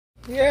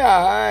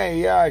Yeah, hi.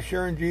 Yeah,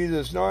 sharing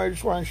Jesus. No, I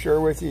just want to share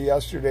with you.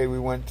 Yesterday we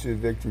went to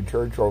Victory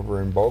Church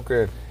over in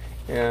Boca,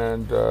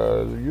 and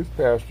the youth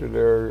pastor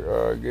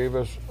there gave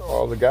us,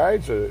 all the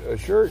guides, a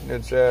shirt, and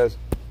it says,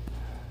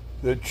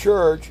 "The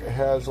church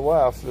has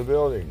left the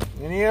building."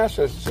 And he asked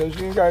us, he says,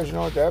 "You guys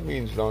know what that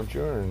means, don't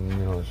you?"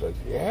 And, it's like,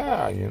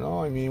 yeah, I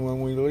mean,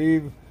 when we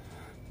leave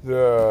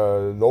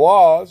the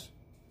walls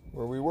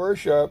where we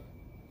worship.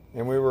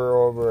 And we were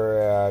over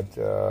at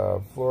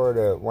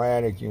Florida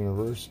Atlantic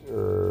University,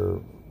 or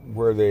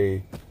where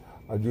they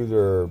do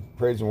their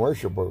praise and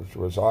worship, which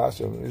was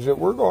awesome, is that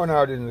we're going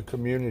out in the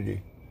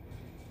community.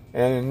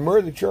 And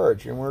we're the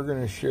church, and we're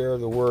going to share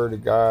the Word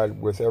of God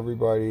with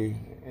everybody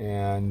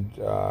and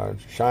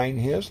shine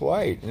His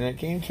light. And it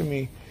came to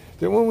me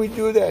that when we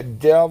do that,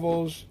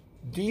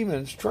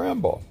 demons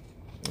tremble.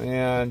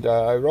 And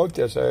I wrote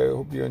this. I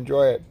hope you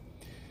enjoy it.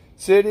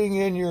 Sitting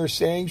in your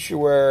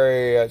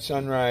sanctuary at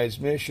Sunrise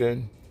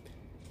Mission,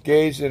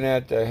 gazing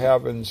at the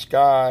heaven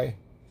sky,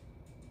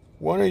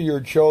 one of your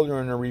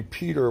children, a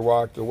repeater,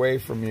 walked away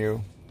from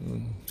you.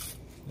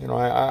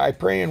 I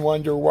pray and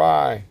wonder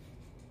why.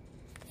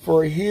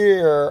 For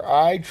here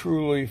I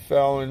truly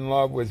fell in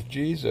love with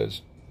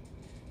Jesus.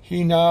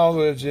 He now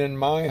lives in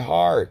my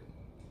heart.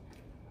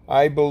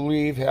 I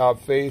believe,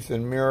 have faith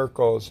in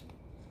miracles.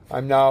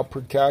 I'm now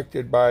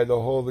protected by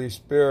the Holy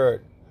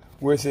Spirit,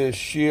 with His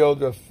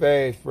shield of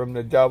faith from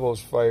the devil's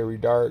fiery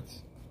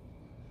darts.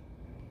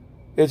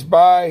 It's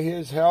by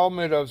His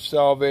helmet of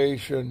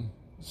salvation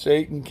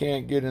Satan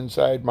can't get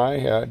inside my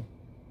head.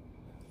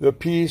 The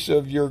peace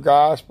of your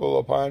gospel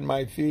upon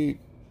my feet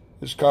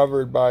is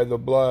covered by the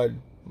blood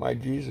my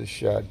Jesus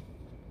shed.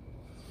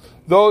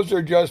 Those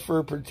are just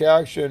for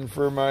protection,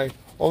 for my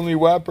only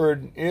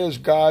weapon is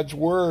God's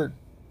word.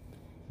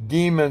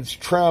 Demons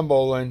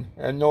tremble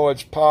and know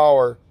its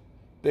power.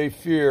 They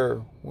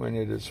fear when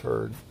it is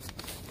heard.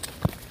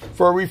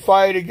 For we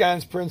fight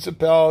against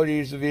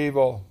principalities of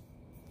evil.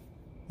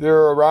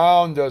 They're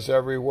around us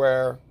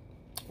everywhere.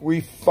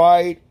 We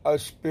fight a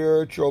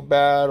spiritual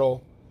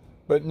battle,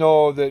 but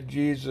know that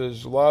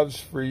Jesus loves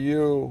for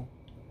you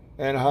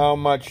and how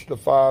much the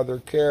Father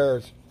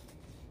cares.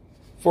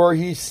 For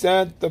He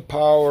sent the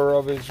power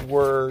of His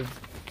word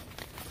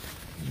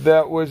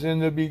that was in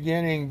the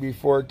beginning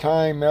before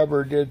time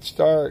ever did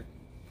start.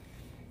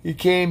 He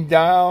came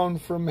down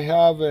from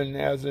heaven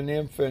as an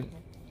infant,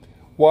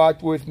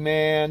 walked with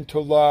man to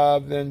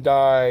love, then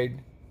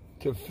died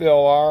to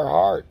fill our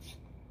hearts.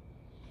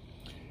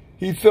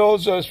 He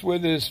fills us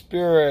with His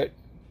Spirit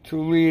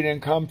to lead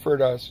and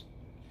comfort us.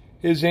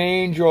 His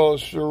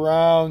angels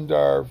surround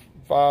our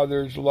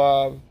Father's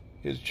love,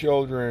 His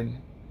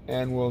children,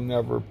 and will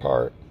never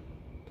part.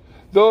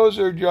 Those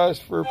are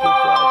just for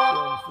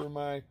protection, for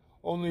my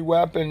only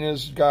weapon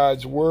is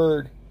God's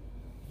word.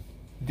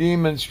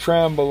 Demons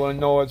tremble and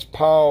know its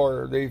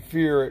power. They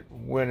fear it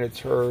when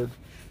it's heard.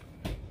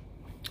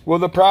 Well,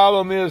 the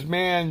problem is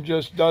man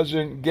just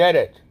doesn't get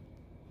it.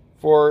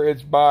 For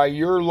it's by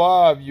your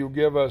love you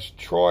give us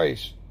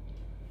choice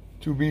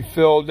to be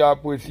filled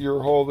up with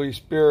your Holy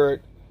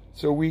Spirit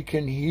so we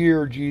can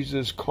hear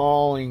Jesus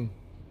calling,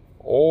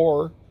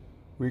 or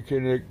we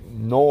can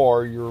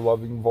ignore your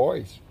loving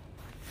voice.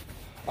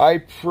 I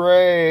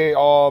pray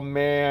all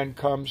man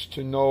comes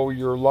to know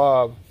your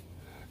love,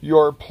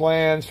 your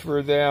plans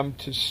for them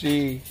to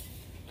see.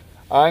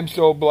 I'm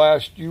so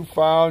blessed you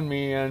found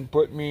me and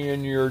put me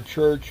in your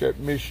church at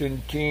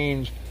Mission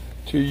Teens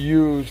to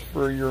use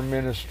for your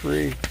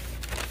ministry.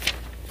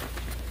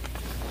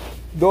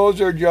 Those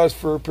are just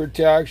for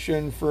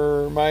protection,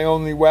 for my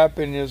only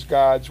weapon is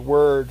God's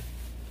word.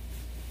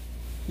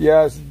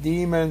 Yes,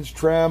 demons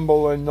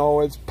tremble and know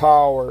its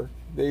power.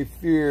 They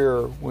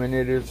fear when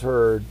it is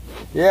heard.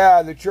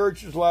 Yeah, the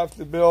church has left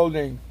the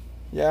building.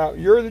 Yeah,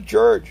 you're the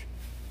church.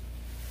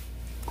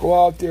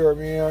 Go out there,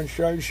 man.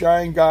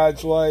 Shine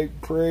God's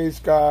light. Praise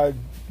God.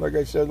 Like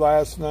I said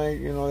last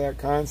night, that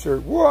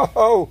concert.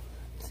 Whoa!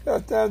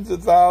 Tens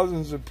of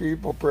thousands of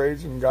people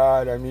praising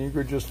God. I mean, you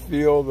could just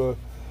feel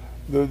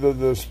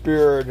the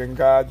Spirit and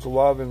God's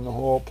love in the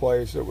whole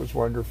place. It was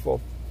wonderful.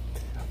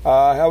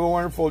 Have a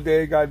wonderful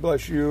day. God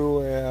bless you.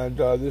 And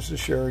this is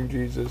Sharing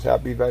Jesus.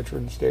 Happy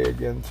Veterans Day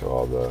again to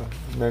all the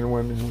men and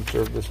women who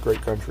serve this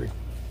great country.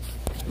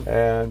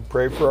 And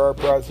pray for our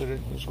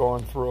president who's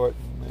going through it.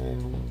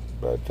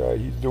 But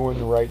he's doing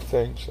the right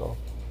thing, so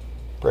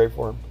pray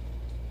for him.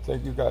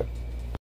 Thank you, God.